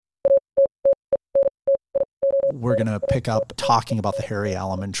we're going to pick up talking about the Harry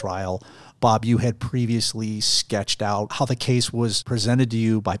Aleman trial. Bob, you had previously sketched out how the case was presented to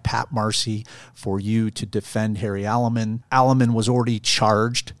you by Pat Marcy for you to defend Harry Aleman. Aleman was already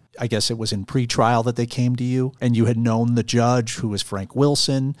charged. I guess it was in pretrial that they came to you, and you had known the judge, who was Frank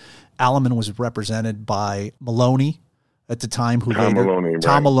Wilson. Aleman was represented by Maloney at the time,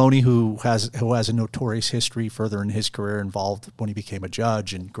 Tom Maloney, who has a notorious history further in his career involved when he became a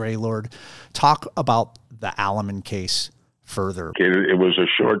judge, and Greylord. Talk about the Aleman case further. Okay, it was a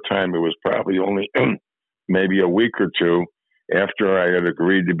short time. It was probably only maybe a week or two after I had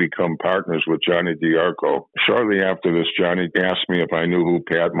agreed to become partners with Johnny D'Arco. Shortly after this, Johnny asked me if I knew who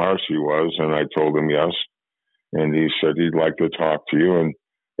Pat Marcy was, and I told him yes. And he said he'd like to talk to you, and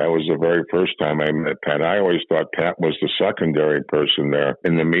that was the very first time I met Pat. I always thought Pat was the secondary person there.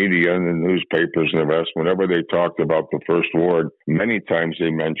 In the media and the newspapers and the rest, whenever they talked about the First Ward, many times they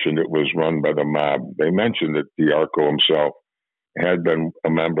mentioned it was run by the mob. They mentioned that D'Arco himself had been a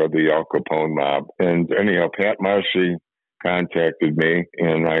member of the Al Capone mob. And anyhow, Pat Marcy contacted me,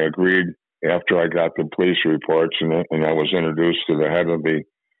 and I agreed after I got the police reports and I was introduced to the head of the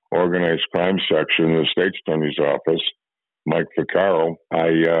organized crime section in the State's Attorney's Office, Mike Ficcaro.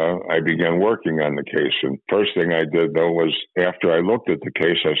 I began working on the case. And first thing I did, though, was after I looked at the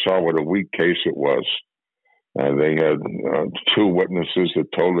case, I saw what a weak case it was. They had two witnesses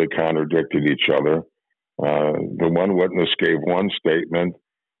that totally contradicted each other. The one witness gave one statement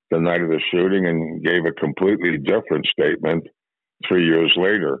the night of the shooting and gave a completely different statement 3 years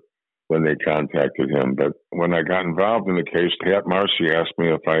later when they contacted him. But when I got involved in the case, Pat Marcy asked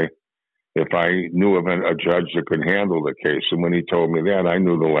me if I knew of a judge that could handle the case. And when he told me that, I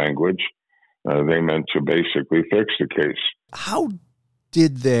knew the language. They meant to basically fix the case. How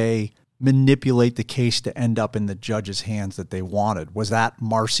did they manipulate the case to end up in the judge's hands that they wanted? Was that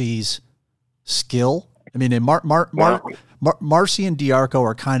Marcy's skill? I mean, Marcy and D'Arco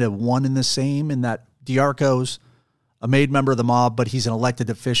are kind of one and the same in that D'Arco's a made member of the mob, but he's an elected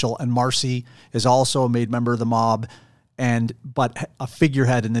official, and Marcy is also a made member of the mob, but a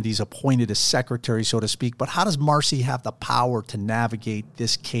figurehead, and that he's appointed as secretary, so to speak. But how does Marcy have the power to navigate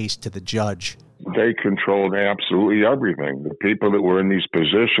this case to the judge? They controlled absolutely everything. The people that were in these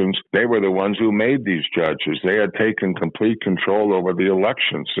positions, they were the ones who made these judges. They had taken complete control over the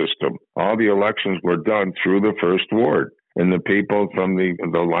election system. All the elections were done through the First Ward. And the people from the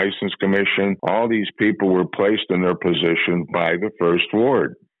License Commission, all these people were placed in their position by the First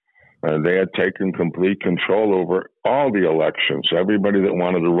Ward. They had taken complete control over all the elections. Everybody that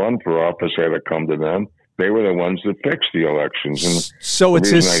wanted to run for office had to come to them. They were the ones that fixed the elections. And so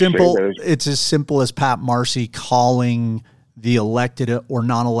it's as simple as Pat Marcy calling the elected or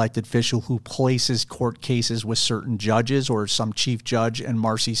non-elected official who places court cases with certain judges or some chief judge, and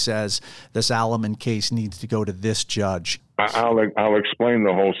Marcy says this Aleman case needs to go to this judge. I'll explain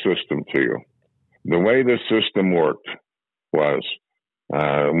the whole system to you. The way the system worked was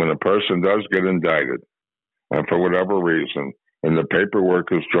when a person does get indicted, for whatever reason, and the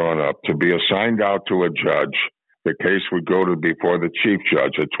paperwork is drawn up to be assigned out to a judge, the case would go to before the chief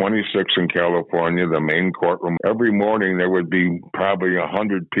judge at 26 in California, the main courtroom. Every morning there would be probably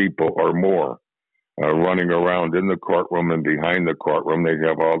 100 people or more running around in the courtroom and behind the courtroom. They'd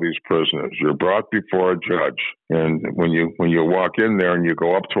have all these prisoners. You're brought before a judge, and when you walk in there and you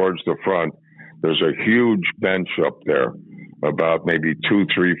go up towards the front, there's a huge bench up there, about maybe 2-3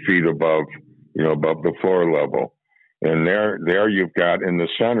 feet above the floor level. And there you've got, in the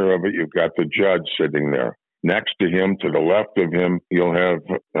center of it, you've got the judge sitting there. Next to him, to the left of him, you'll have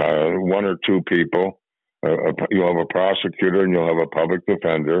one or two people. You'll have a prosecutor and you'll have a public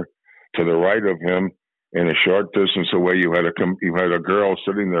defender. To the right of him, in a short distance away, you had a girl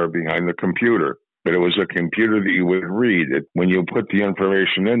sitting there behind the computer. But it was a computer that you would read. When you put the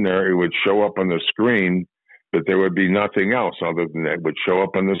information in there, it would show up on the screen, but there would be nothing else other than that. It would show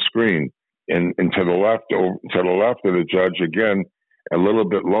up on the screen. And to the left of the judge, again, a little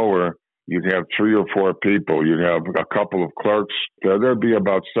bit lower, you'd have 3 or 4 people. You'd have a couple of clerks. There'd be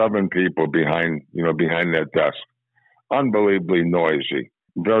about 7 people behind that desk. Unbelievably noisy,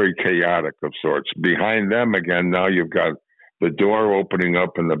 very chaotic of sorts. Behind them, again, now you've got the door opening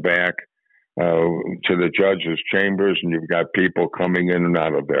up in the back to the judge's chambers, and you've got people coming in and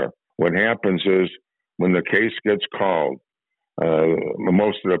out of there. What happens is, when the case gets called,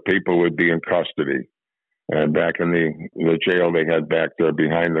 most of the people would be in custody back in the jail they had back there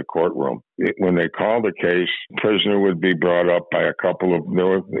behind the courtroom. When they called the case, the prisoner would be brought up by a couple of,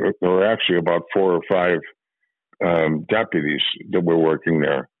 there were actually about 4 or 5 deputies that were working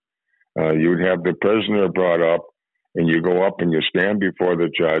there. You would have the prisoner brought up, and you go up and you stand before the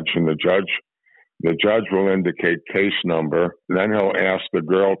judge, and the judge The judge will indicate case number. Then he'll ask the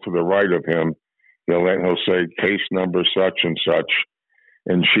girl to the right of him. He'll say case number such and such.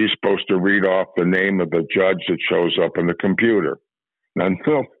 And she's supposed to read off the name of the judge that shows up in the computer. Now,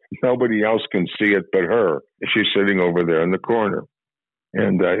 nobody else can see it but her. She's sitting over there in the corner.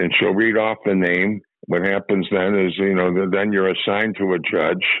 And she'll read off the name. What happens then is, then you're assigned to a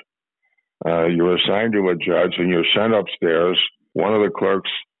judge. And you're sent upstairs. One of the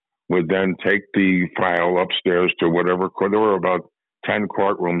clerks would then take the file upstairs to whatever court. There were about 10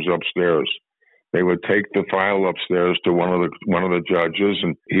 courtrooms upstairs. They would take the file upstairs to one of the judges,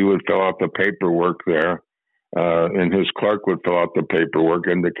 and he would fill out the paperwork there. And his clerk would fill out the paperwork,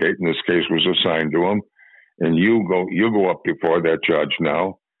 indicating this case was assigned to him. And you go up before that judge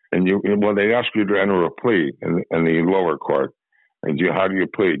now, and they ask you to enter a plea in the lower court. And how do you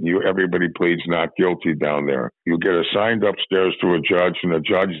plead? Everybody pleads not guilty down there. You get assigned upstairs to a judge, and the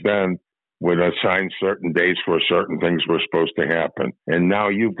judge then would assign certain dates where certain things were supposed to happen. And now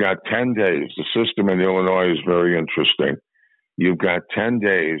you've got 10 days. The system in Illinois is very interesting. You've got 10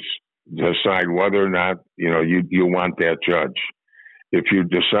 days to decide whether or not you want that judge. If you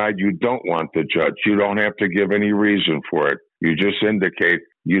decide you don't want the judge, you don't have to give any reason for it. You just indicate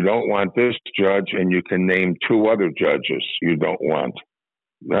you don't want this judge, and you can name 2 other judges you don't want.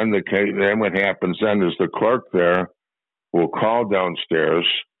 Then what happens then is the clerk there will call downstairs,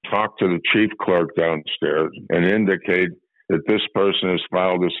 talk to the chief clerk downstairs, and indicate that this person has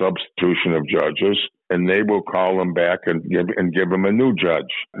filed a substitution of judges, and they will call them back and give them a new judge.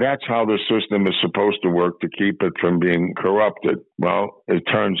 That's how the system is supposed to work to keep it from being corrupted. Well, it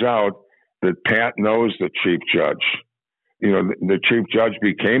turns out that Pat knows the chief judge. The chief judge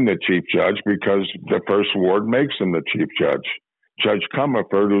became the chief judge because the first ward makes him the chief judge. Judge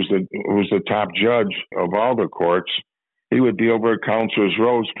Comerford, who's the top judge of all the courts, he would be over at Counselor's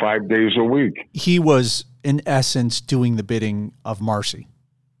Roads 5 days a week. He was, in essence, doing the bidding of Marcy.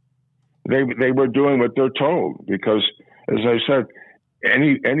 They were doing what they're told because, as I said,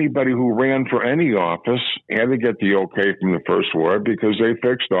 anybody who ran for any office had to get the okay from the first ward because they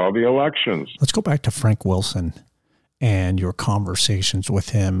fixed all the elections. Let's go back to Frank Wilson and your conversations with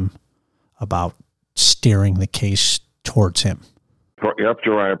him about steering the case towards him.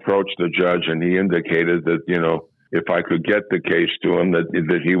 After I approached the judge and he indicated that, if I could get the case to him,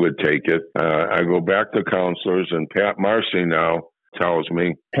 that he would take it, I go back to counselors, and Pat Marcy now tells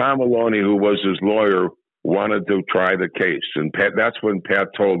me Tom Maloney, who was his lawyer, wanted to try the case. And that's when Pat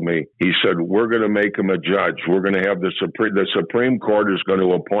told me, he said, we're going to make him a judge. We're going to have the Supreme Court is going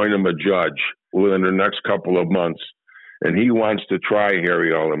to appoint him a judge within the next couple of months. And he wants to try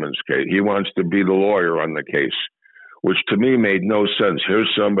Harry Aleman's case. He wants to be the lawyer on the case, which to me made no sense. Here's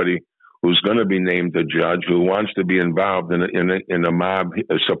somebody who's going to be named a judge, who wants to be involved in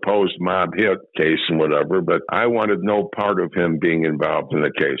a supposed mob hit case and whatever, but I wanted no part of him being involved in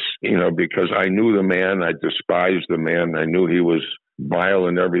the case, because I knew the man, I despised the man, I knew he was vile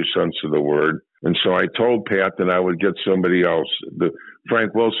in every sense of the word, and so I told Pat that I would get somebody else.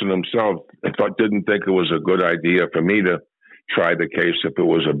 Frank Wilson himself didn't think it was a good idea for me to try the case if it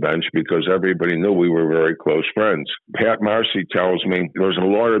was a bench because everybody knew we were very close friends. Pat Marcy tells me there's a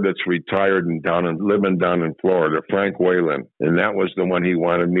lawyer that's retired and living down in Florida, Frank Whalen, and that was the one he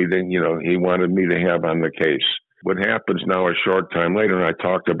wanted me to have on the case. What happens now a short time later, and I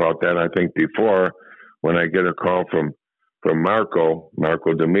talked about that I think before, when I get a call from Marco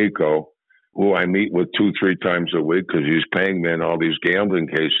D'Amico, who I meet with 2-3 times a week because he's paying me in all these gambling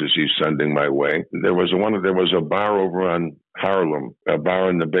cases he's sending my way. There was a bar over on Harlem, a bar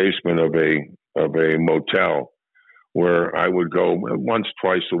in the basement of a motel where I would go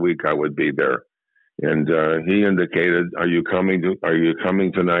twice a week. I would be there, and he indicated, "Are you coming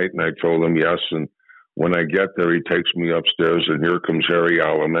tonight?" And I told him yes. And when I get there, he takes me upstairs, and here comes Harry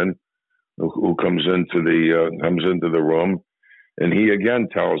Aleman, who comes into the room. And he again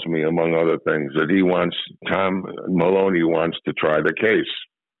tells me, among other things, that Tom Maloney wants to try the case.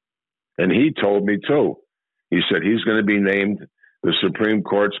 And he told me too. He said he's going to be named, the Supreme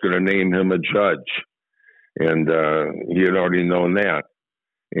Court's going to name him a judge. And he had already known that.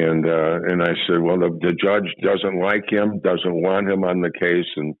 And I said, well, the judge doesn't like him, doesn't want him on the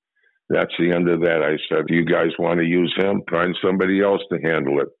case. And that's the end of that. I said, do you guys want to use him? Find somebody else to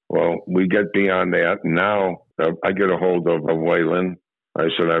handle it. Well, we get beyond that. Now I get a hold of Whalen. I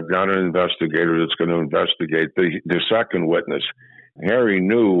said, I've got an investigator that's going to investigate the second witness. Harry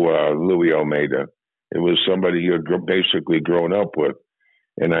knew Louis Almeida. It was somebody he had basically grown up with.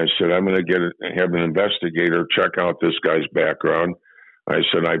 And I said, I'm going to have an investigator check out this guy's background. I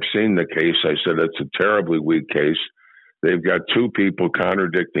said, I've seen the case. I said, it's a terribly weak case. they've got two people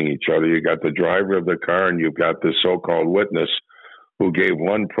contradicting each other. You got the driver of the car, and you've got the so-called witness who gave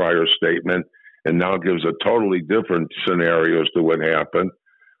one prior statement and now gives a totally different scenario as to what happened.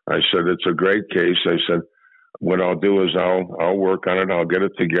 I said, it's a great case. I said, what I'll do is I'll work on it. I'll get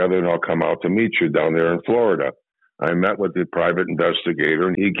it together, and I'll come out to meet you down there in Florida. I met with the private investigator,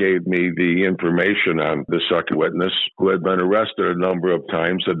 and he gave me the information on the second witness, who had been arrested a number of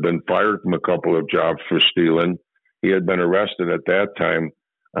times, had been fired from a couple of jobs for stealing. He had been arrested at that time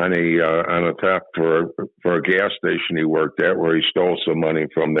on a theft for a gas station he worked at, where he stole some money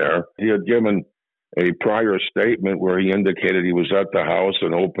from there. He had given a prior statement where he indicated he was at the house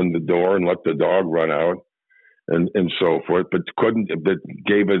and opened the door and let the dog run out and so forth, but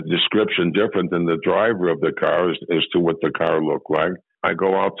gave a description different than the driver of the car as to what the car looked like. I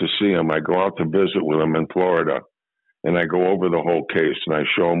go out to see him. I go out to visit with him in Florida, and I go over the whole case, and I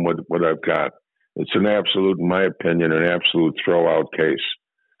show him what I've got. It's an absolute, in my opinion, an absolute throw-out case.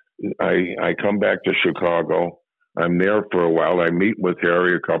 I come back to Chicago. I'm there for a while. I meet with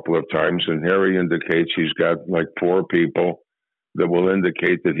Harry a couple of times, and Harry indicates he's got like 4 people that will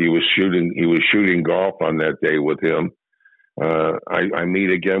indicate that he was shooting golf on that day with him. I meet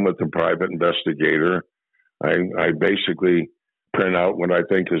again with the private investigator. I basically print out what I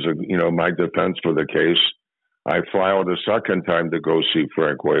think is my defense for the case. I fly out a second time to go see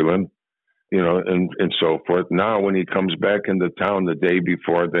Frank Whalen, and so forth. Now, when he comes back into town the day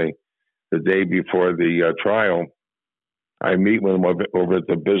before the trial, I meet with him over at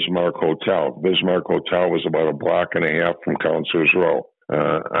the Bismarck Hotel. Bismarck Hotel was about a block and a half from Counselor's Row.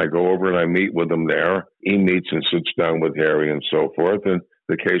 I go over and I meet with him there. He meets and sits down with Harry and so forth, and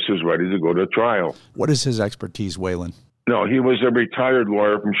the case is ready to go to trial. What is his expertise, Whalen? No, he was a retired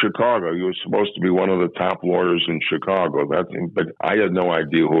lawyer from Chicago. He was supposed to be one of the top lawyers in Chicago. But I had no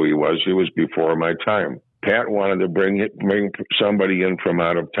idea who he was. He was before my time. Pat wanted to bring somebody in from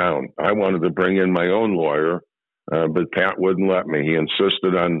out of town. I wanted to bring in my own lawyer, but Pat wouldn't let me. He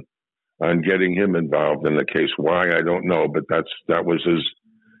insisted on getting him involved in the case. Why, I don't know, but that was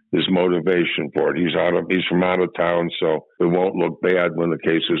his motivation for it. He's from out of town, so it won't look bad when the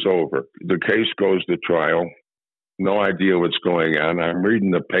case is over. The case goes to trial. No idea what's going on. I'm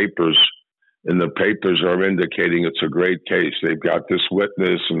reading the papers, and the papers are indicating it's a great case. They've got this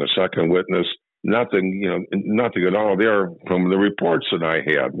witness and the second witness. Nothing at all there from the reports that I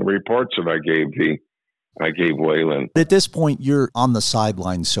had. The reports that I gave Whalen. At this point, you're on the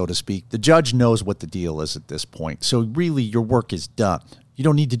sidelines, so to speak. The judge knows what the deal is at this point. So really, your work is done. You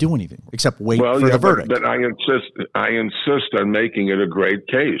don't need to do anything except wait for the verdict. But I insist on making it a great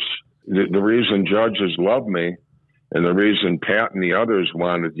case. The reason judges love me, and the reason Pat and the others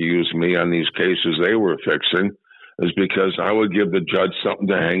wanted to use me on these cases they were fixing, is because I would give the judge something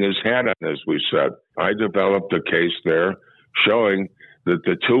to hang his hat on, as we said. I developed a case there showing that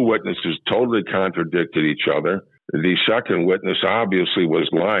the 2 witnesses totally contradicted each other. The second witness obviously was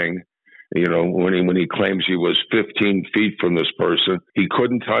lying. When he claims he was 15 feet from this person, he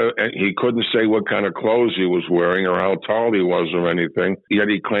couldn't say what kind of clothes he was wearing or how tall he was or anything. Yet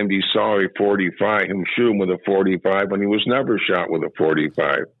he claimed he saw him shoot him with a 45 when he was never shot with a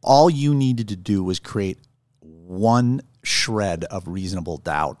 45. All you needed to do was create one shred of reasonable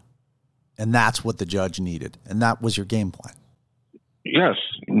doubt, and that's what the judge needed, and that was your game plan. Yes.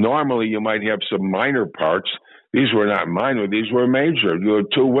 Normally you might have some minor parts. These were not minor. These were major. You had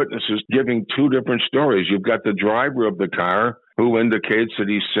 2 witnesses giving 2 different stories. You've got the driver of the car who indicates that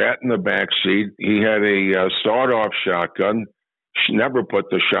he sat in the back seat. He had a sawed-off shotgun. She never put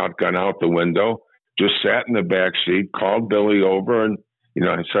the shotgun out the window, just sat in the back seat, called Billy over and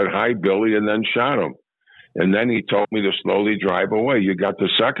said, "Hi, Billy," and then shot him. And then he told me to slowly drive away. You got the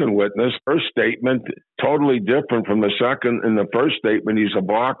second witness. First statement, totally different from the second. In the first statement, he's a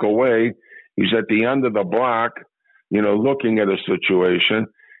block away. He's at the end of the block, looking at a situation.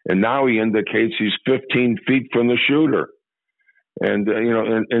 And now he indicates he's 15 feet from the shooter. And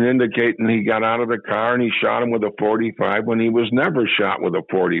indicating he got out of the car and he shot him with a 45 when he was never shot with a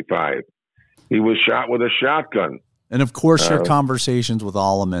 45. He was shot with a shotgun. And, of course, your conversations with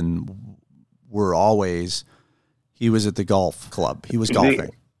Aleman were always, he was at the golf club. He was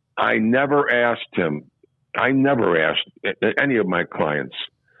golfing. I never asked him. I never asked any of my clients.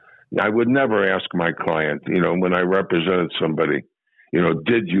 I would never ask my client, when I represented somebody,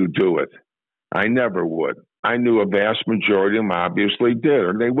 did you do it? I never would. I knew a vast majority of them obviously did,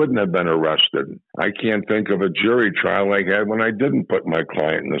 or they wouldn't have been arrested. I can't think of a jury trial I had when I didn't put my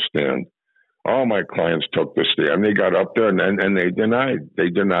client in the stand. All my clients took the stand. They got up there and they denied. They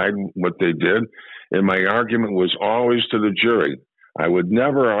denied what they did. And my argument was always to the jury. I would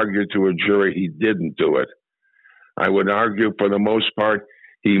never argue to a jury he didn't do it. I would argue for the most part,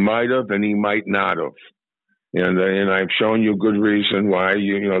 he might have and he might not have. And I've shown you good reason why,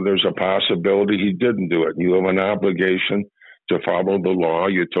 there's a possibility he didn't do it. You have an obligation to follow the law.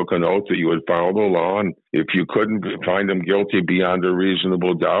 You took an oath that you would follow the law. And if you couldn't find him guilty beyond a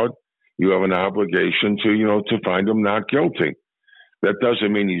reasonable doubt, you have an obligation to find him not guilty. That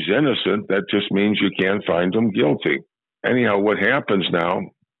doesn't mean he's innocent. That just means you can't find him guilty. Anyhow, what happens now,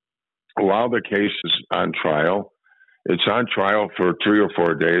 while the case is on trial, it's on trial for 3 or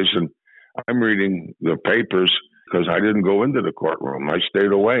 4 days, and I'm reading the papers because I didn't go into the courtroom. I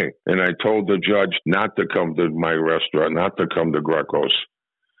stayed away. And I told the judge not to come to my restaurant, not to come to Greco's,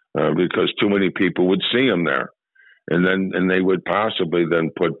 because too many people would see him there. And they would possibly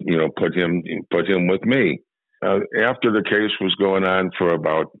then put him with me. After the case was going on for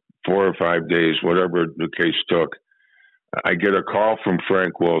about 4 or 5 days, whatever the case took, I get a call from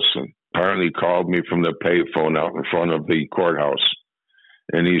Frank Wilson. Apparently called me from the payphone out in front of the courthouse.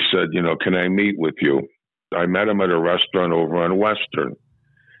 And he said, can I meet with you? I met him at a restaurant over on Western.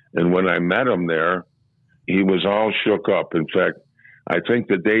 And when I met him there, he was all shook up. In fact, I think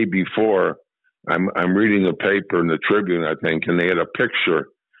the day before, I'm reading a paper in the Tribune, I think, and they had a picture.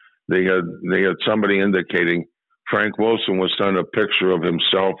 They had somebody indicating Frank Wilson was sent a picture of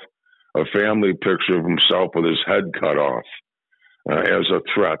himself, a family picture of himself with his head cut off as a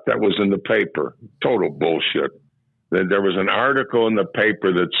threat. That was in the paper. Total bullshit. There was an article in the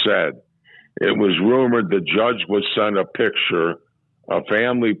paper that said it was rumored the judge was sent a picture, a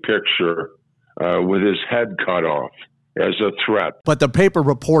family picture with his head cut off as a threat. But the paper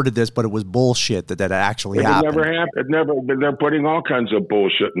reported this, but it was bullshit that actually happened. It never happened. They're putting all kinds of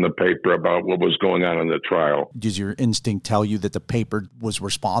bullshit in the paper about what was going on in the trial. Does your instinct tell you that the paper was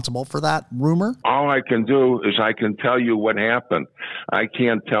responsible for that rumor? All I can do is I can tell you what happened. I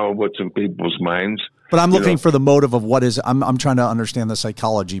can't tell what's in people's minds. But I'm looking for the motive of what is. I'm trying to understand the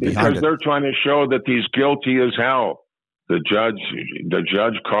psychology behind it. Because they're trying to show that he's guilty as hell. The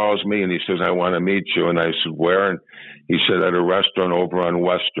judge calls me and he says, I want to meet you. And I said, where? And he said, at a restaurant over on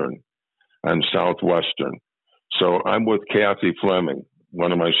Western, on Southwestern. So I'm with Kathy Fleming,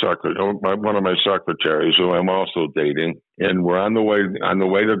 one of my secretaries, who I'm also dating. And we're on the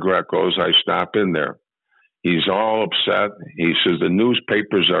way to Greco's. I stop in there. He's all upset. He says, the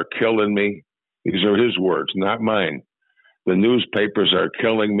newspapers are killing me. These are his words, not mine. The newspapers are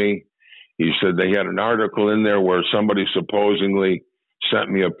killing me. He said they had an article in there where somebody supposedly sent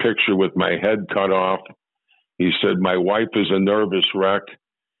me a picture with my head cut off. He said, my wife is a nervous wreck.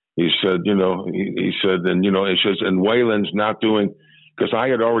 He said, he said, and Wayland's not doing, because I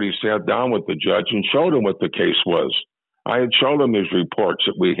had already sat down with the judge and showed him what the case was. I had showed him these reports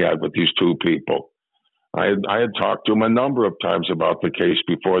that we had with these two people. I had talked to him a number of times about the case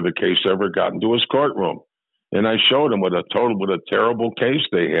before the case ever got into his courtroom. And I showed him what a terrible case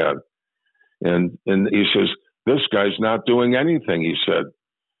they had. And he says, this guy's not doing anything, he said.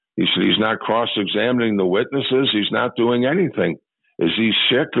 He said, he's not cross-examining the witnesses. He's not doing anything. Is he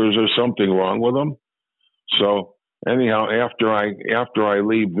sick or is there something wrong with him? So anyhow, after I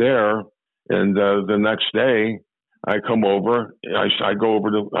leave there and the next day, I come over. I go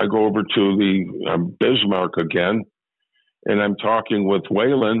over to the Bismarck again, and I'm talking with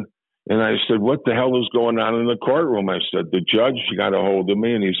Wayland. And I said, "What the hell is going on in the courtroom?" I said, "The judge got a hold of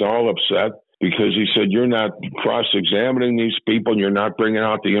me, and he's all upset because he said you're not cross-examining these people, and you're not bringing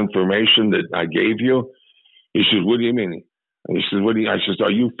out the information that I gave you." He said, "What do you mean?" And he said, I said,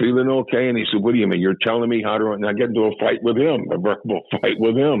 "Are you feeling okay?" And he said, "What do you mean? You're telling me how to?" And I get into a fight with him, a verbal fight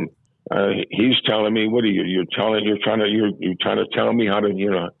with him. He's telling me, "What are you? You're trying to tell me how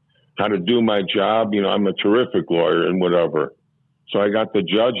to do my job. I'm a terrific lawyer and whatever." So I got the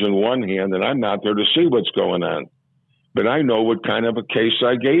judge in one hand, and I'm not there to see what's going on. But I know what kind of a case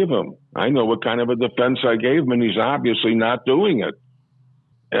I gave him. I know what kind of a defense I gave him, and he's obviously not doing it.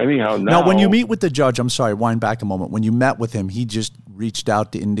 Anyhow, now when you meet with the judge, I'm sorry, wind back a moment. When you met with him, he just reached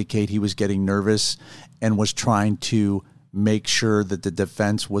out to indicate he was getting nervous and was trying to make sure that the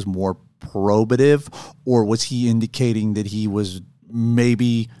defense was more probative, or was he indicating that he was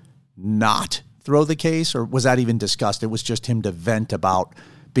maybe not throw the case, or was that even discussed? It was just him to vent about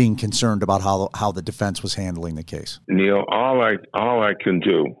being concerned about how the defense was handling the case. Neil, all I can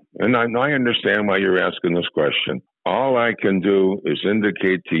do, and I understand why you're asking this question. All I can do is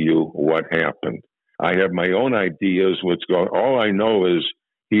indicate to you what happened. I have my own ideas what's going. All I know is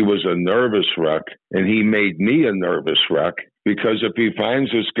he was a nervous wreck, and he made me a nervous wreck, because if he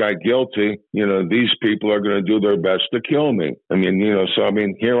finds this guy guilty, these people are going to do their best to kill me.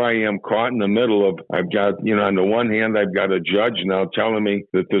 Here I am caught in the middle of, I've got, on the one hand, I've got a judge now telling me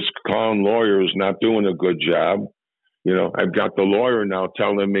that this clown lawyer is not doing a good job. I've got the lawyer now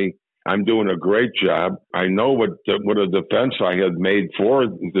telling me I'm doing a great job. I know what a defense I had made for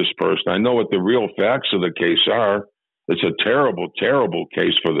this person. I know what the real facts of the case are. It's a terrible, terrible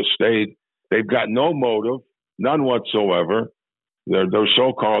case for the state. They've got no motive, none whatsoever. Their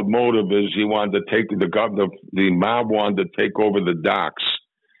so-called motive is he wanted to take the mob wanted to take over the docks,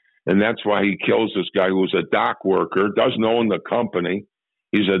 and that's why he kills this guy who was a dock worker, doesn't own the company.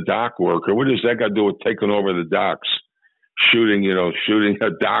 He's a dock worker. What does that got to do with taking over the docks? Shooting a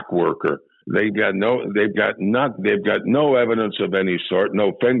dock worker. They've got no evidence of any sort,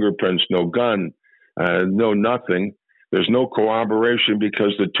 no fingerprints, no gun, no nothing. There's no corroboration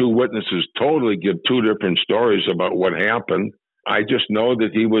because the two witnesses totally give two different stories about what happened. I just know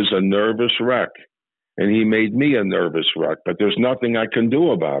that he was a nervous wreck, and he made me a nervous wreck, but there's nothing I can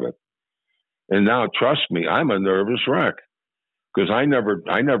do about it. And now, trust me, I'm a nervous wreck because I never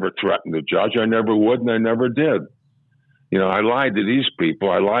threatened the judge. I never would, and I never did. I lied to these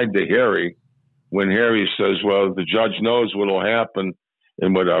people. I lied to Harry when Harry says, well, the judge knows what will happen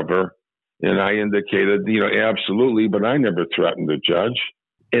and whatever. And I indicated, absolutely, but I never threatened the judge.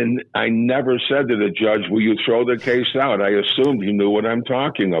 And I never said to the judge, will you throw the case out? I assumed he knew what I'm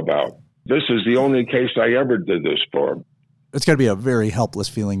talking about. This is the only case I ever did this for. It's got to be a very helpless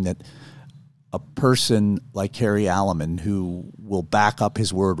feeling that a person like Harry Aleman, who will back up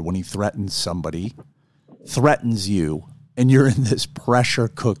his word when he threatens somebody, threatens you, and you're in this pressure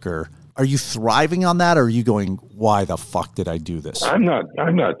cooker. Are you thriving on that, or are you going, why the fuck did I do this? I'm not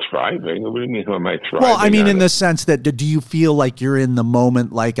thriving. What do you mean, am I thriving? Well, I mean, in the sense that, do you feel like you're in the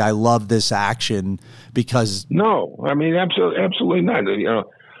moment, like, I love this action because... No, I mean, absolutely not.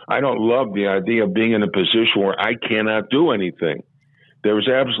 I don't love the idea of being in a position where I cannot do anything. There is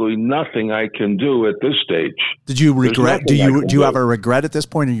absolutely nothing I can do at this stage. Did you regret? Do you have a regret at this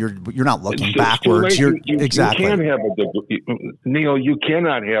point, or you're not looking backwards? Exactly. You can't have Neil. You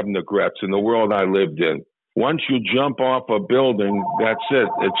cannot have regrets in the world I lived in. Once you jump off a building, that's it.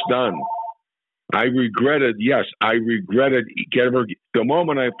 It's done. I regretted. Yes, I regretted. The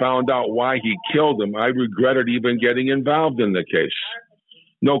moment I found out why he killed him, I regretted even getting involved in the case.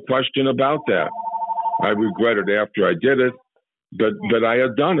 No question about that. I regretted after I did it. But I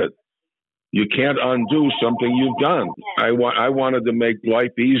had done it. You can't undo something you've done. I wanted to make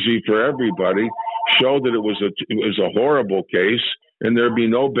life easy for everybody, show that it was a horrible case, and there'd be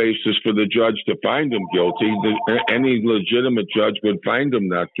no basis for the judge to find him guilty. Any legitimate judge would find him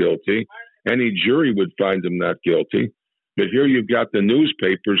not guilty. Any jury would find him not guilty. But here you've got the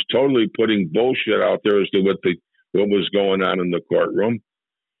newspapers totally putting bullshit out there as to what was going on in the courtroom,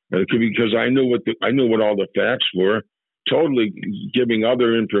 because I knew what all the facts were. Totally giving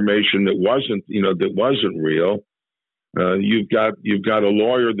other information that wasn't real. You've got a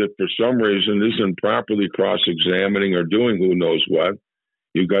lawyer that for some reason isn't properly cross-examining or doing who knows what.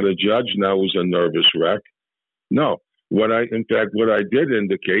 You've got a judge now who's a nervous wreck. No, what I did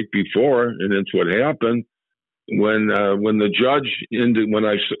indicate before, and it's what happened when the judge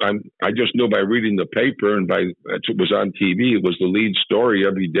I just knew by reading the paper and it was on TV. It was the lead story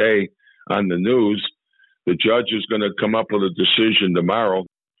every day on the news. The judge is going to come up with a decision tomorrow.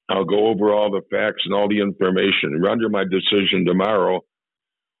 I'll go over all the facts and all the information. Render my decision tomorrow.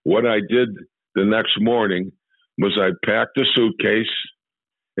 What I did the next morning was I packed a suitcase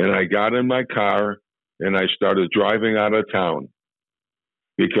and I got in my car and I started driving out of town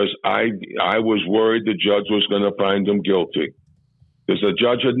because I was worried the judge was going to find him guilty. Because the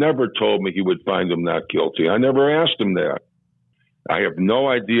judge had never told me he would find him not guilty. I never asked him that. I have no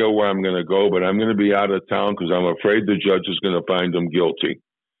idea where I'm going to go, but I'm going to be out of town because I'm afraid the judge is going to find him guilty.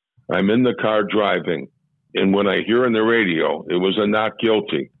 I'm in the car driving, and when I hear on the radio, it was a not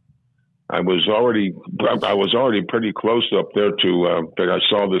guilty. I was already pretty close up there to, I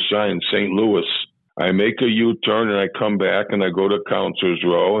saw the sign, St. Louis. I make a U-turn and I come back and I go to Counselor's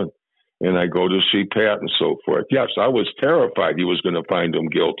Row and I go to see Pat and so forth. Yes, I was terrified he was going to find him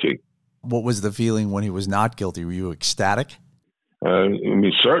guilty. What was the feeling when he was not guilty? Were you ecstatic? I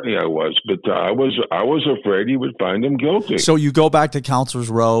mean, certainly I was, but I was afraid he would find him guilty. So you go back to Counselor's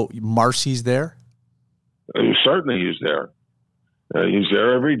Row. Marcy's there? Certainly he's there. He's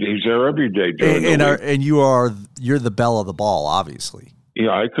there every day. He's there every day. And you're the belle of the ball, obviously. Yeah,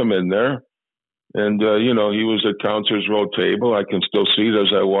 I come in there, and he was at Counselor's Row table. I can still see it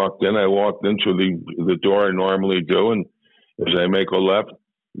as I walked in. I walked in through the door I normally do, and as I make a left,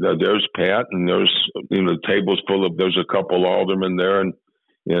 there's Pat, and there's the table's full of. There's a couple aldermen there, and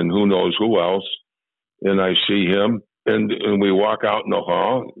who knows who else. And I see him, and we walk out in the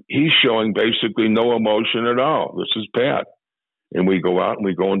hall. He's showing basically no emotion at all. This is Pat, and we go out and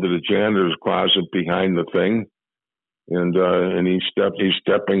we go into the janitor's closet behind the thing, and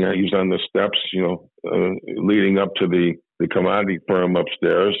he's on the steps, leading up to the commodity firm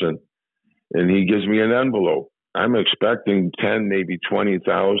upstairs, and he gives me an envelope. I'm expecting 10, maybe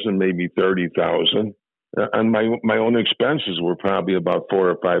 20,000, maybe 30,000. And my own expenses were probably about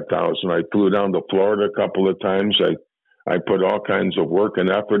 4,000 or 5,000. I flew down to Florida a couple of times. I put all kinds of work and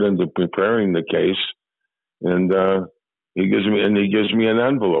effort into preparing the case, and he gives me an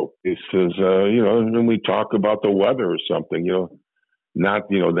envelope. He says, and we talk about the weather or something, not,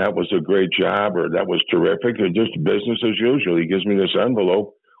 that was a great job or that was terrific, or just business as usual. He gives me this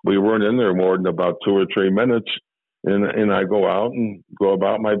envelope. We weren't in there more than about 2 or 3 minutes, and I go out and go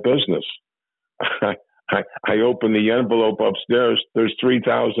about my business. I open the envelope upstairs. There's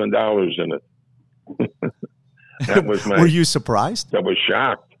 $3,000 in it. That was Were you surprised? I was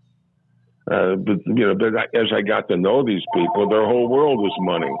shocked. But as I got to know these people, their whole world was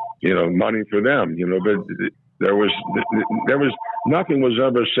money. Money for them. But there was nothing was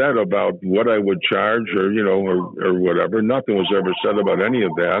ever said about what I would charge or whatever. Nothing was ever said about any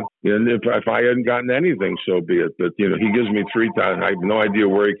of that. And if I hadn't gotten anything, so be it. But he gives me $3,000. I have no idea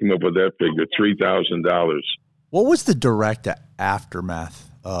where he came up with that figure, $3,000. What was the direct aftermath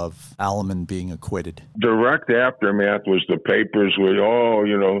of Aleman being acquitted? Direct aftermath was the papers were, it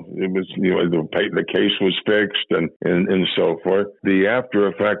was, the case was fixed and so forth. The after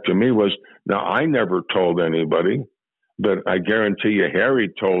effect to me was, now I never told anybody, but I guarantee you Harry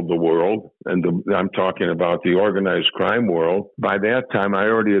told the world, and I'm talking about the organized crime world. By that time, I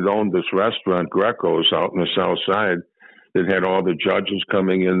already had owned this restaurant, Greco's, out in the South Side, that had all the judges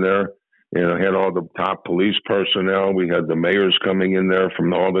coming in there. Had all the top police personnel. We had the mayors coming in there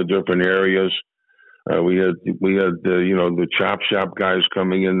from all the different areas. We had the chop shop guys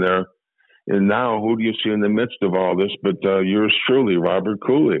coming in there. And now, who do you see in the midst of all this but yours truly, Robert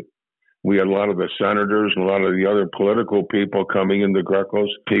Cooley? We had a lot of the senators and a lot of the other political people coming into Greco's,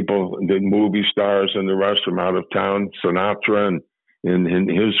 people, the movie stars and the rest from out of town, Sinatra and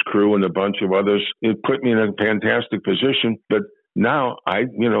his crew and a bunch of others. It put me in a fantastic position, but now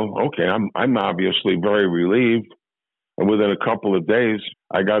I'm obviously very relieved. And within a couple of days,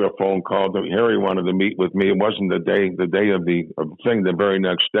 I got a phone call that Harry wanted to meet with me. It wasn't the day of the thing. The very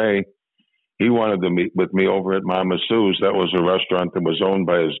next day, he wanted to meet with me over at Mama Sue's. That was a restaurant that was owned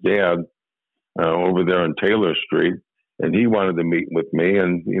by his dad over there on Taylor Street. And he wanted to meet with me.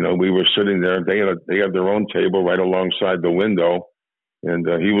 And, we were sitting there. They had their own table right alongside the window. And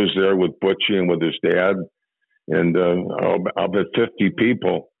he was there with Butchie and with his dad. And I'll bet 50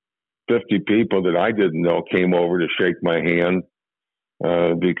 people that I didn't know came over to shake my hand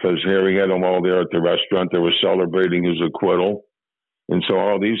because Harry had them all there at the restaurant. They were celebrating his acquittal. And so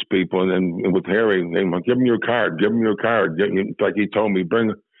all these people, and then with Harry, they were, give him your card, give him your card. Like he told me,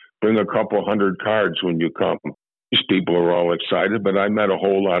 bring a couple hundred cards when you come. These people are all excited, but I met a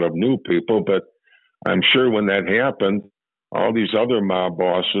whole lot of new people. But I'm sure when that happened, all these other mob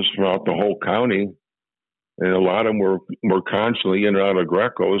bosses throughout the whole county, and a lot of them were constantly in and out of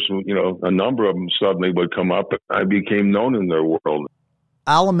Greco's. A number of them suddenly would come up. I became known in their world.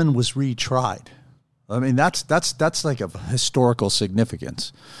 Aleman was retried. I mean, that's like of historical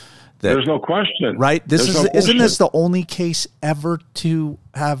significance. There's no question, right? Isn't this the only case ever to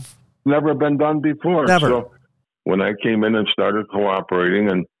have never been done before? Never. So when I came in and started cooperating,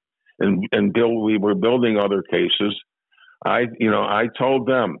 and we were building other cases. I told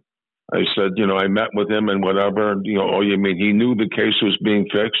them. I said, I met with him and whatever, you mean he knew the case was being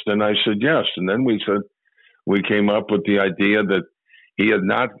fixed? And I said, yes. And then we came up with the idea that he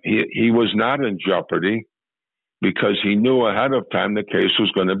was not in jeopardy because he knew ahead of time the case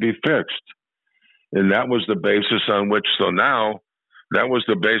was going to be fixed. And that was the basis on which,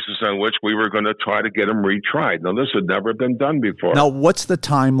 we were going to try to get him retried. Now, this had never been done before. Now, what's the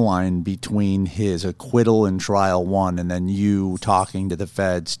timeline between his acquittal in trial one and then you talking to the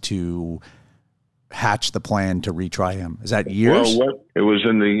feds to hatch the plan to retry him? Is that years? Well, it was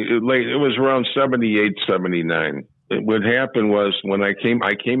it was around 78, 79. What happened was when I came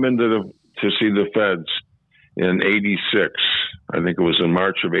into to see the feds in 86. I think it was in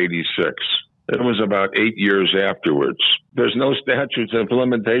March of 86. It was about 8 years afterwards. There's no statutes of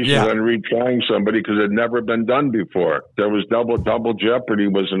limitations on retrying somebody because it had never been done before. There was double jeopardy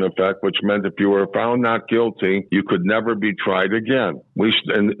was in effect, which meant if you were found not guilty, you could never be tried again.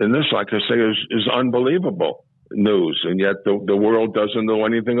 And this, like I say, is unbelievable news, and yet the world doesn't know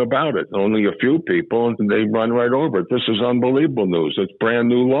anything about it. Only a few people, and they run right over it. This is unbelievable news. It's brand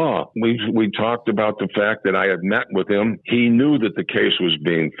new law. We talked about the fact that I had met with him. He knew that the case was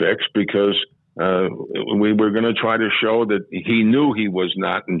being fixed because we were going to try to show that he knew he was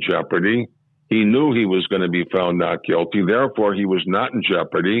not in jeopardy. He knew he was going to be found not guilty. Therefore, he was not in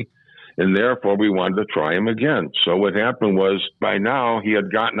jeopardy. And therefore, we wanted to try him again. So what happened was, by now, he had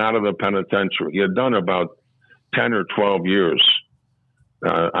gotten out of the penitentiary. He had done about 10 or 12 years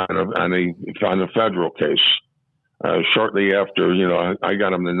on a federal case. Shortly after, I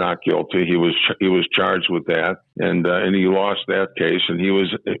got him to not guilty. He was charged with that, and he lost that case. And he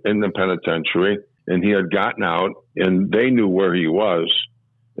was in the penitentiary, and he had gotten out, and they knew where he was.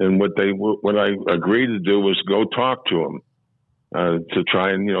 And what I agreed to do was go talk to him to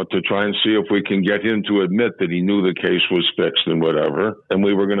try and see if we can get him to admit that he knew the case was fixed and whatever. And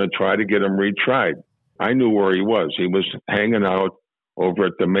we were going to try to get him retried. I knew where he was. He was hanging out over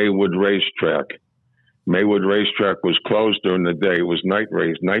at the Maywood racetrack. Maywood racetrack was closed during the day. It was night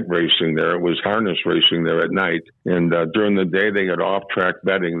racing there. It was harness racing there at night. And during the day, they had off-track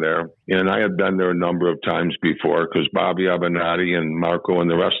betting there. And I had been there a number of times before because Bobby Avenatti and Marco and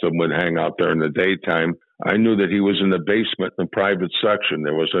the rest of them would hang out there in the daytime. I knew that he was in the basement, in the private section.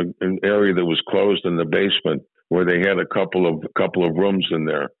 There was an area that was closed in the basement where they had a couple of rooms in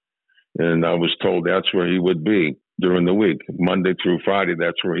there. And I was told that's where he would be during the week. Monday through Friday,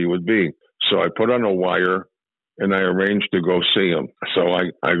 that's where he would be. So I put on a wire and I arranged to go see him. So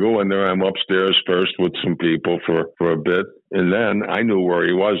I go in there. I'm upstairs first with some people for a bit. And then I knew where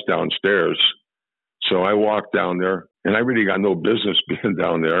he was downstairs. So I walked down there, and I really got no business being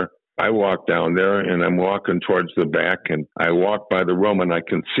down there. I walked down there, and I'm walking towards the back, and I walk by the room, and I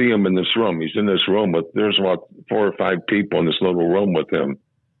can see him in this room. He's in this room there's about 4 or 5 people in this little room with him.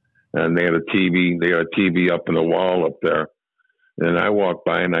 And they had a TV up in the wall up there. And I walk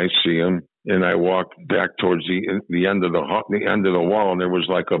by and I see him, and I walk back towards the end of the wall, and there was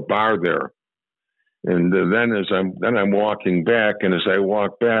like a bar there. And then I'm walking back, and as I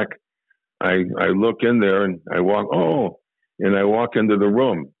walk back, I look in there and I walk into the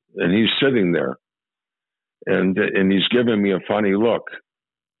room, and he's sitting there, and he's giving me a funny look.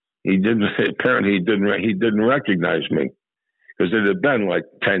 He didn't recognize me because it had been like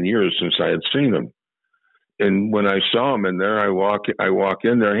 10 years since I had seen him. And when I saw him in there, I walk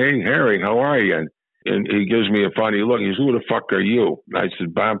in there. Hey, Harry, how are you? And he gives me a funny look. He says, "Who the fuck are you?" I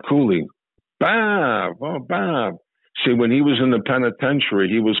said, "Bob Cooley." Bob. Oh, Bob. See, when he was in the penitentiary,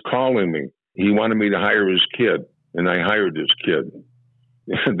 he was calling me. He wanted me to hire his kid, and I hired his kid.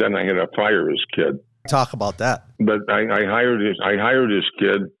 Then I had to fire his kid. Talk about that. But I hired his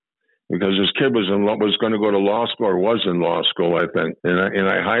kid because his kid was going to go to law school, or was in law school, I think. And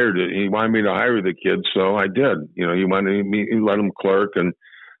I hired it. He wanted me to hire the kid, so I did. He wanted me to let him clerk and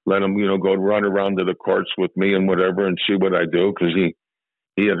let him, go run around to the courts with me and whatever and see what I do, because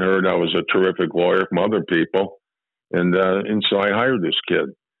he had heard I was a terrific lawyer from other people. And so I hired this kid.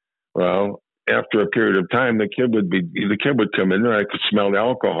 Well, after a period of time, the kid would come in there. I could smell the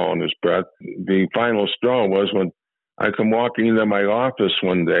alcohol in his breath. The final straw was when I come walking into my office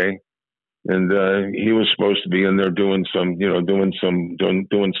one day, and he was supposed to be in there doing some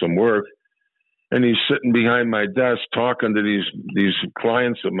work, and he's sitting behind my desk talking to these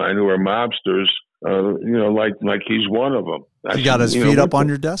clients of mine who are mobsters. Like he's one of them. He got his feet up on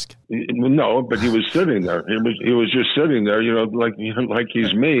your desk? No, but he was sitting there. He was just sitting there, like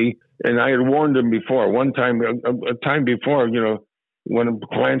he's me. And I had warned him before. One time, a time before, when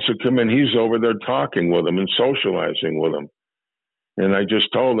clients would come in, he's over there talking with them and socializing with them. And I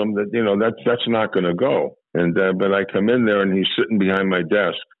just told him that that's not going to go. And but I come in there and he's sitting behind my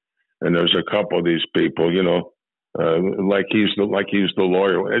desk, and there's a couple of these people, like he's the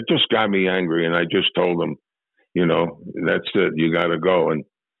lawyer. It just got me angry, and I just told him, that's it. You got to go.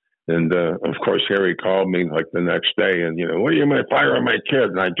 And of course, Harry called me like the next day, and what are you going to fire on my kid?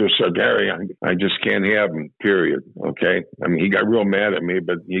 And I just said, Harry, I just can't have him. Period. Okay. I mean, he got real mad at me,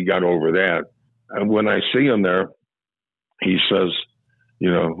 but he got over that. And when I see him there, he says,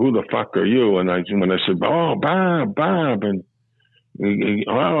 who the fuck are you? And when I said, oh, Bob, and he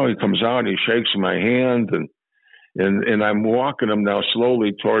comes out, and he shakes my hand, and I'm walking him now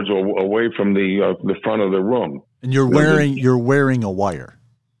slowly towards away from the front of the room. And you're wearing a wire.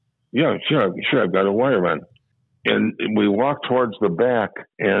 Yeah, sure. I've got a wire on. And we walk towards the back,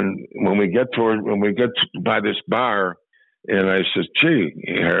 and when we get by this bar, and I said, "Gee,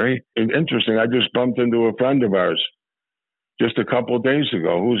 Harry, interesting. I just bumped into a friend of ours just a couple of days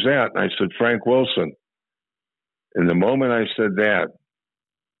ago. Who's that?" And I said, "Frank Wilson." And the moment I said that,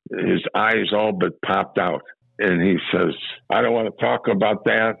 his eyes all but popped out. And he says, "I don't want to talk about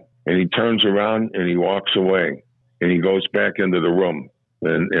that." And he turns around and he walks away, and he goes back into the room.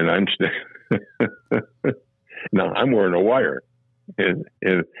 And I'm now I'm wearing a wire, and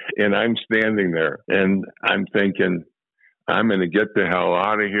I'm standing there, and I'm thinking, I'm going to get the hell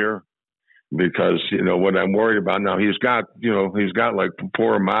out of here. because, what I'm worried about now, he's got like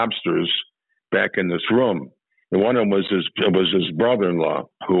 4 mobsters back in this room. And one of them was his brother-in-law,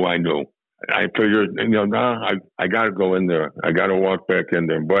 who I knew. I figured, I got to go in there. I got to walk back in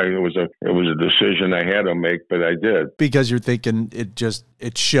there. Boy, it was a decision I had to make, but I did. Because you're thinking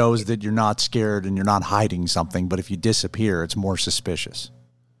it shows that you're not scared and you're not hiding something. But if you disappear, it's more suspicious.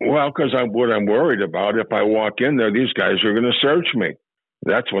 Well, because what I'm worried about, if I walk in there, these guys are going to search me.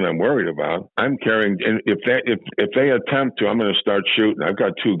 That's what I'm worried about. I'm carrying, and if they attempt to, I'm going to start shooting. I've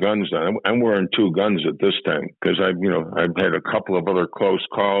got 2 guns on. I'm wearing 2 guns at this time because I've had a couple of other close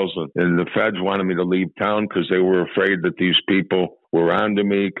calls, and the feds wanted me to leave town because they were afraid that these people were onto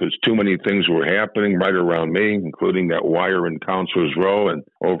me because too many things were happening right around me, including that wire in Counselor's Row and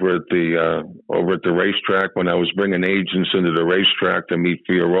over at the racetrack when I was bringing agents into the racetrack to meet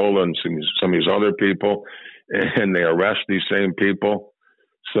Fiorarola and some of these other people, and they arrest these same people.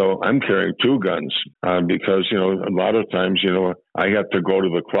 So I'm carrying 2 guns because, a lot of times, I have to go to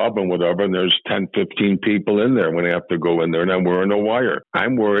the club and whatever, and there's 10, 15 people in there when I have to go in there, and I'm wearing a wire.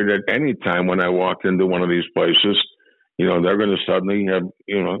 I'm worried at any time when I walk into one of these places, they're going to suddenly have,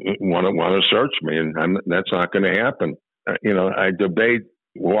 want to search me, and that's not going to happen. I debate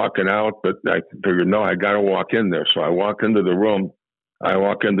walking out, but I figured, no, I got to walk in there. So I walk into the room.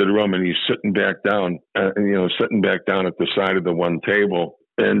 And he's sitting back down, at the side of the one table.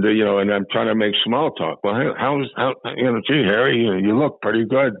 And, and I'm trying to make small talk. Well, gee, Harry, you look pretty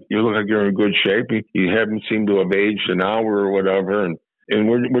good. You look like you're in good shape. You haven't seemed to have aged an hour or whatever. And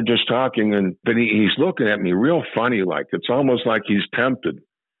we're just talking. But he's looking at me real funny. Like it's almost like he's tempted.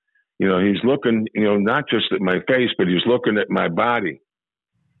 He's looking, not just at my face, but he's looking at my body.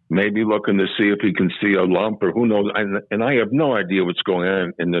 Maybe looking to see if he can see a lump or who knows. And I have no idea what's going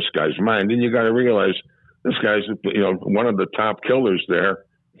on in this guy's mind. And you got to realize this guy's, one of the top killers there.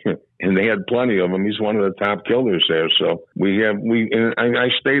 And they had plenty of them. He's one of the top killers there. So I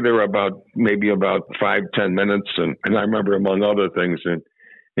stay there maybe about 5-10 minutes. And I remember, among other things, and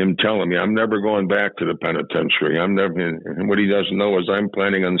him telling me, I'm never going back to the penitentiary. And what he doesn't know is I'm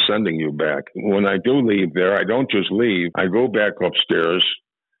planning on sending you back. When I do leave there, I don't just leave. I go back upstairs.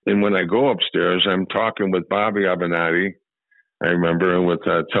 And when I go upstairs, I'm talking with Bobby Avenatti. I remember, and with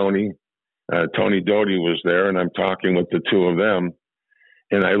Tony. Tony Doty was there, and I'm talking with the 2 of them.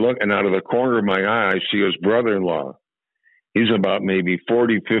 And I look, and out of the corner of my eye, I see his brother-in-law. He's about maybe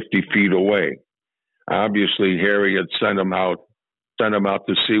 40, 50 feet away. Obviously, Harry had sent him out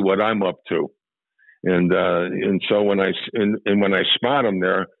to see what I'm up to. And so when I spot him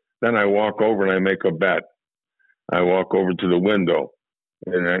there, then I walk over and I make a bet. I walk over to the window.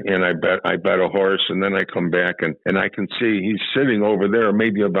 And I bet a horse, and then I come back and I can see he's sitting over there,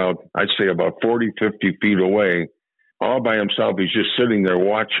 maybe I'd say about 40, 50 feet away, all by himself. He's just sitting there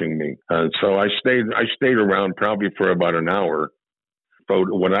watching me. So I stayed around probably for about an hour. But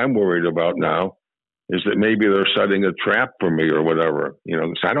what I'm worried about now is that maybe they're setting a trap for me or whatever,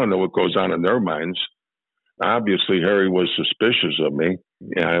 because I don't know what goes on in their minds. Obviously, Harry was suspicious of me.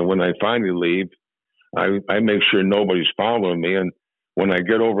 When I finally leave, I make sure nobody's following me, and when I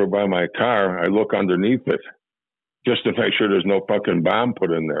get over by my car, I look underneath it just to make sure there's no fucking bomb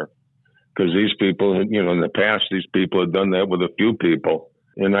put in there. Because these people, in the past, these people had done that with a few people.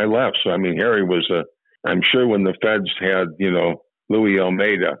 And I left. So, Harry was I'm sure when the feds had, Louis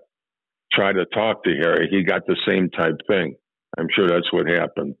Almeida try to talk to Harry, he got the same type thing. I'm sure that's what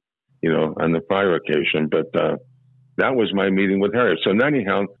happened, on the prior occasion. But that was my meeting with Harry. So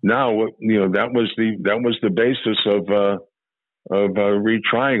anyhow, now, that was the basis of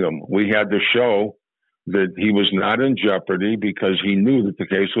retrying him. We had to show that he was not in jeopardy because he knew that the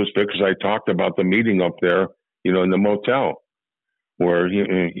case was fixed. I talked about the meeting up there, in the motel, where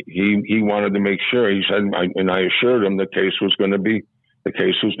he wanted to make sure. He said, and I assured him the case was going to be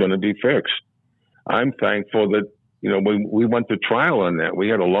fixed. I'm thankful that we went to trial on that. We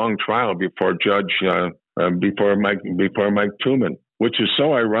had a long trial before Mike Tooman, which is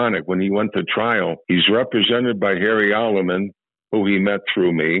so ironic. When he went to trial, he's represented by Harry Aleman, who he met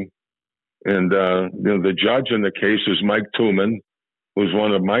through me. And the judge in the case is Mike Tooman, who's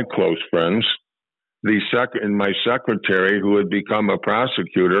one of my close friends. And my secretary, who had become a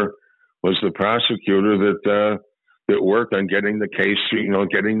prosecutor, was the prosecutor that worked on getting the case,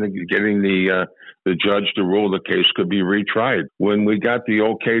 getting the judge to rule the case could be retried. When we got the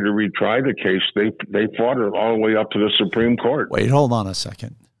okay to retry the case, they fought it all the way up to the Supreme Court. Wait, hold on a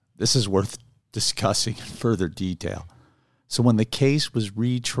second. This is worth discussing in further detail. So when the case was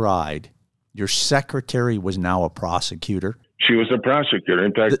retried, your secretary was now a prosecutor? She was a prosecutor.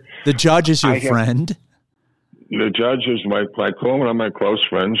 In fact, the judge is your friend? The judge is one of my close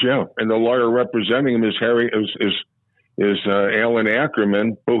friends, yeah. And the lawyer representing him is Alan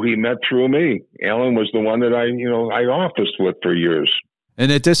Ackerman, who he met through me. Alan was the one that I officed with for years.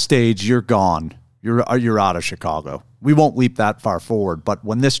 And at this stage, you're gone. You're out of Chicago. We won't leap that far forward, but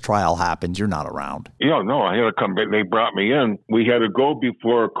when this trial happened, you're not around. Yeah, no, I had to come back. They brought me in. We had to go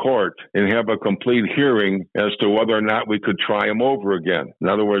before a court and have a complete hearing as to whether or not we could try him over again. In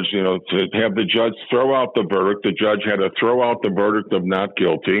other words, to have the judge throw out the verdict, the judge had to throw out the verdict of not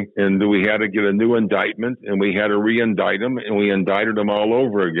guilty, and we had to get a new indictment, and we had to re-indict him, and we indicted him all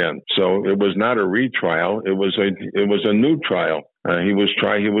over again. So it was not a retrial; it was a new trial. He was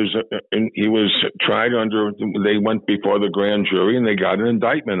tried under. They went before the grand jury, and they got an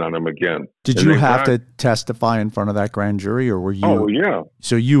indictment on him again. Did you have to testify in front of that grand jury, or were you? Oh yeah.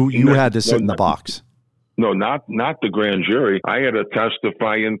 So you had to sit in the box. No, not the grand jury. I had to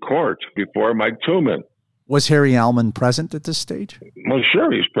testify in court before Mike Tooman. Was Harry Aleman present at this stage? Well,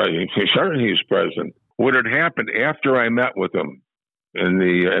 sure, he's present. Certainly, he's present. What had happened after I met with him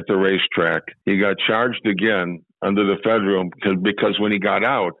at the racetrack? He got charged again under the federal because when he got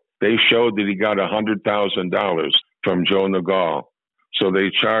out, they showed that he got $100,000 from Joe Nagel. So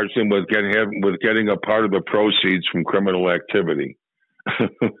they charged him with getting a part of the proceeds from criminal activity.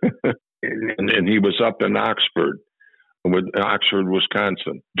 and he was up in Oxford,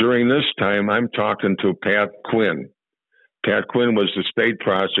 Wisconsin. During this time, I'm talking to Pat Quinn. Pat Quinn was the state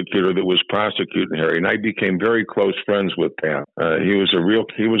prosecutor that was prosecuting Harry, and I became very close friends with Pat. He was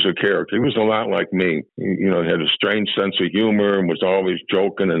a character. He was a lot like me. He had a strange sense of humor and was always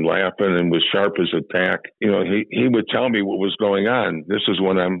joking and laughing and was sharp as a tack. He would tell me what was going on. This is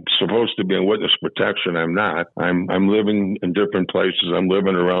when I'm supposed to be in witness protection. I'm not. I'm living in different places. I'm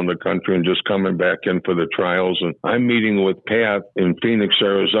living around the country and just coming back in for the trials. And I'm meeting with Pat in Phoenix,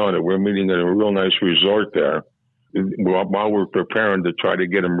 Arizona. We're meeting at a real nice resort there while we're preparing to try to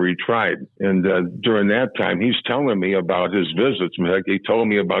get him retried. And during that time, he's telling me about his visits. In fact, he told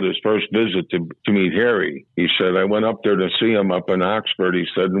me about his first visit to meet Harry. He said, I went up there to see him up in Oxford. He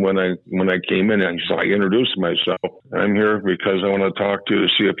said, when I came in, I introduced myself. I'm here because I want to talk to you to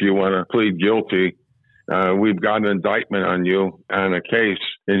see if you want to plead guilty. We've got an indictment on you on a case.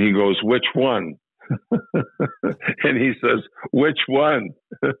 And he goes, which one? And he says, which one?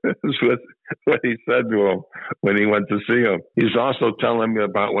 That's what he said to him when he went to see him. He's also telling me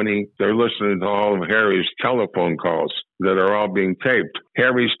about when they're listening to all of Harry's telephone calls that are all being taped.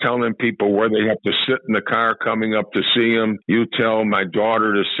 Harry's telling people where they have to sit in the car coming up to see him. You tell my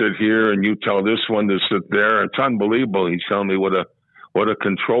daughter to sit here, and you tell this one to sit there. It's unbelievable. He's telling me what a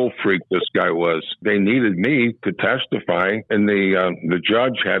control freak this guy was. They needed me to testify, and the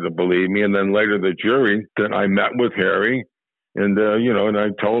judge had to believe me, and then later the jury. That I met with Harry, and and I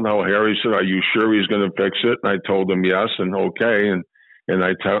told how Harry said, "Are you sure he's going to fix it?" And I told him yes, and okay, and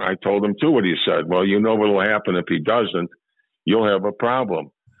I told him too what he said. Well, you know what will happen if he doesn't? You'll have a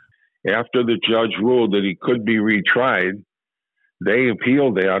problem. After the judge ruled that he could be retried, they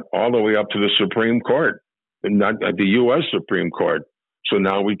appealed that all the way up to the Supreme Court, and not the U.S. Supreme Court. So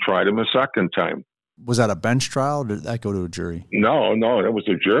now we tried him a second time. Was that a bench trial, or did that go to a jury? No, that was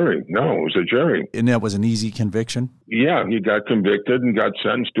a jury. No, it was a jury. And that was an easy conviction? Yeah, he got convicted and got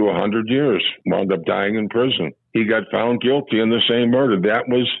sentenced to 100 years, wound up dying in prison. He got found guilty in the same murder. That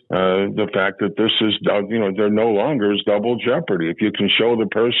was the fact that this is, there no longer is double jeopardy. If you can show the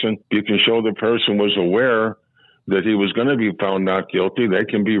person was aware that he was going to be found not guilty, they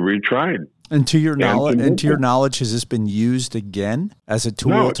can be retried. And to your knowledge, has this been used again as a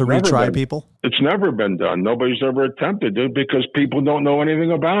tool to retry people? It's never been done. Nobody's ever attempted it because people don't know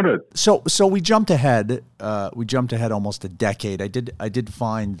anything about it. So we jumped ahead. Almost a decade. I did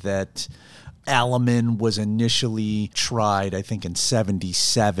find that Aleman was initially tried, I think, in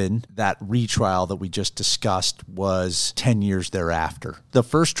 1977. That retrial that we just discussed was 10 years thereafter. The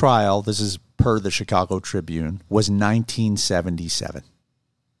first trial, this is per the Chicago Tribune, was 1977.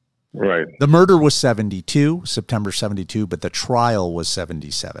 Right. The murder was September 72, but the trial was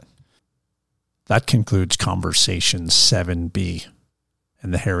 77. That concludes Conversation 7B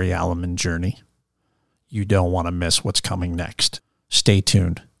and the Harry Aleman journey. You don't want to miss what's coming next. Stay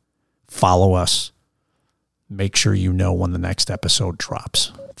tuned. Follow us. Make sure you know when the next episode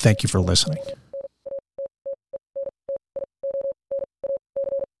drops. Thank you for listening.